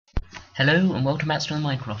Hello and welcome back to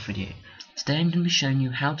another Minecraft video. Today I'm going to be showing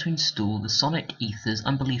you how to install the Sonic Ether's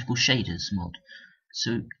Unbelievable Shaders mod.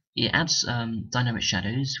 So it adds dynamic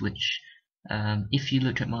shadows, which if you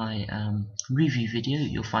look at my review video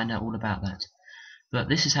you'll find out all about that. But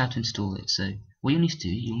this is how to install it. So what you'll need to do,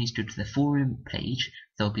 you'll need to go to the forum page.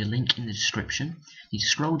 There'll be a link in the description. You need to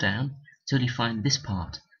scroll down until you find this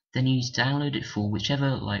part. Then you need to download it for whichever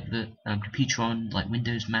the computer on, like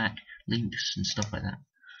Windows, Mac, Linux and stuff like that.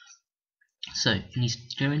 So you need to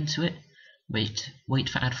go into it, wait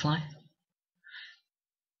for AdFly.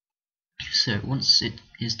 So once it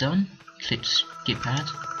is done, click skip ad.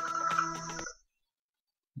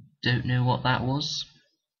 Don't know what that was.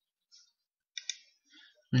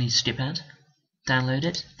 You need to skip ad, download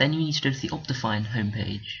it. Then you need to go to the Optifine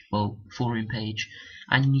homepage, well forum page,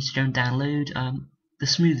 and you need to go and download the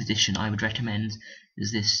Smooth Edition. I would recommend,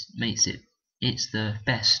 as this makes it's the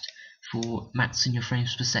best for maxing your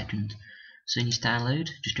frames per second. So you need to download,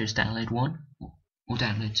 just go to download 1 or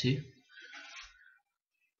download 2.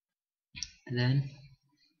 Then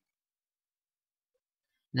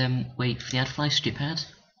wait for the AdFly skip ad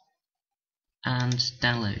and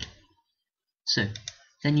download. So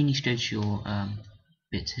then you need to go to your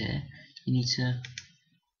bit here. You need to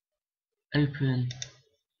open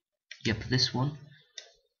this one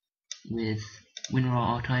with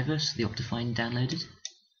WinRAR Archiver, so the Optifine downloaded.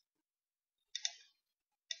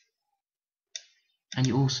 And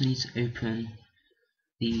you also need to open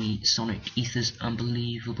the Sonic Ether's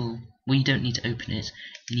Unbelievable. Well, you don't need to open it,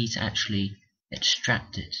 you need to actually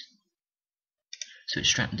extract it. So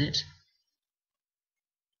extract it.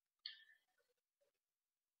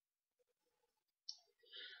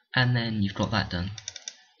 And then you've got that done.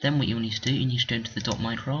 Then what you'll need to do, you need to go into the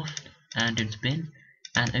 .minecraft and go into bin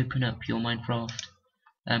and open up your Minecraft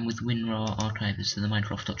with WinRAR Archiver, so the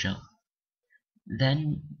Minecraft.jar.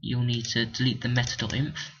 Then you'll need to delete the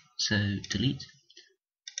meta.inf, so delete,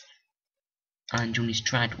 and you'll need to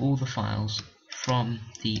drag all the files from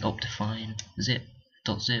the Optifine zip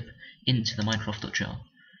into the Minecraft.jar.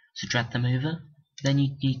 So drag them over. Then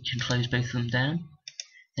you need to close both of them down.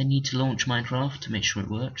 Then you need to launch Minecraft to make sure it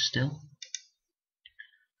works still.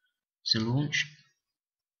 So launch.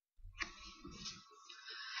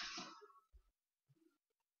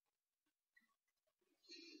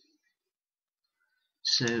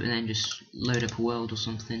 So and then just load up a world or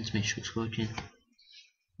something to make sure it's working.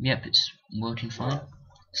 Yep, it's working fine.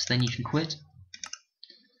 So then you can quit.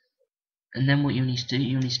 And then what you'll need to do,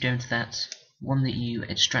 you'll need to go into that one that you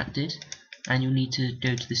extracted, and you'll need to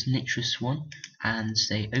go to this nitrous one and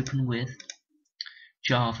say open with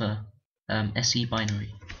Java SE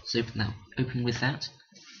binary. So open with that,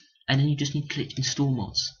 and then you just need to click install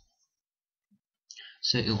mods.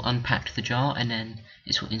 So it will unpack the jar, and then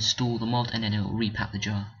it will install the mod, and then it will repack the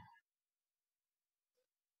jar.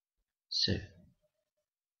 So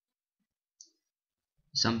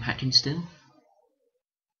it's unpacking still.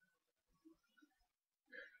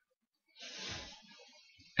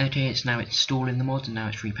 Okay, it's now installing the mod, and now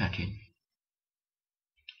it's repacking.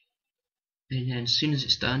 And then as soon as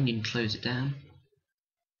it's done, you can close it down.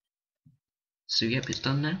 So yep, it's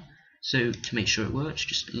done now. So to make sure it works,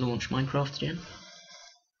 just launch Minecraft again.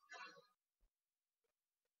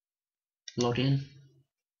 Log in.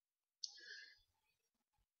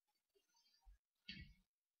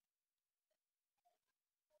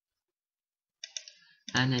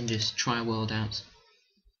 And then just try a world out.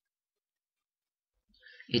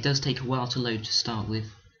 It does take a while to load to start with,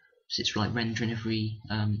 so it's like rendering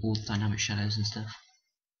all the dynamic shadows and stuff.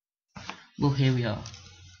 Well, here we are.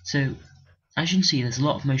 So as you can see, there's a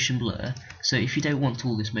lot of motion blur. So if you don't want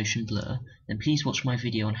all this motion blur, then please watch my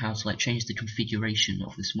video on how to change the configuration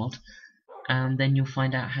of this mod, and then you'll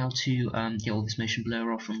find out how to get all this motion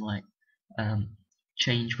blur off and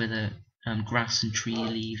change whether grass and tree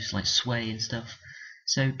leaves sway and stuff.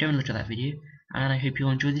 So go and look at that video, and I hope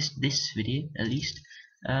you'll enjoy this video at least,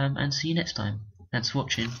 and see you next time. Thanks for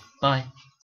watching. Bye.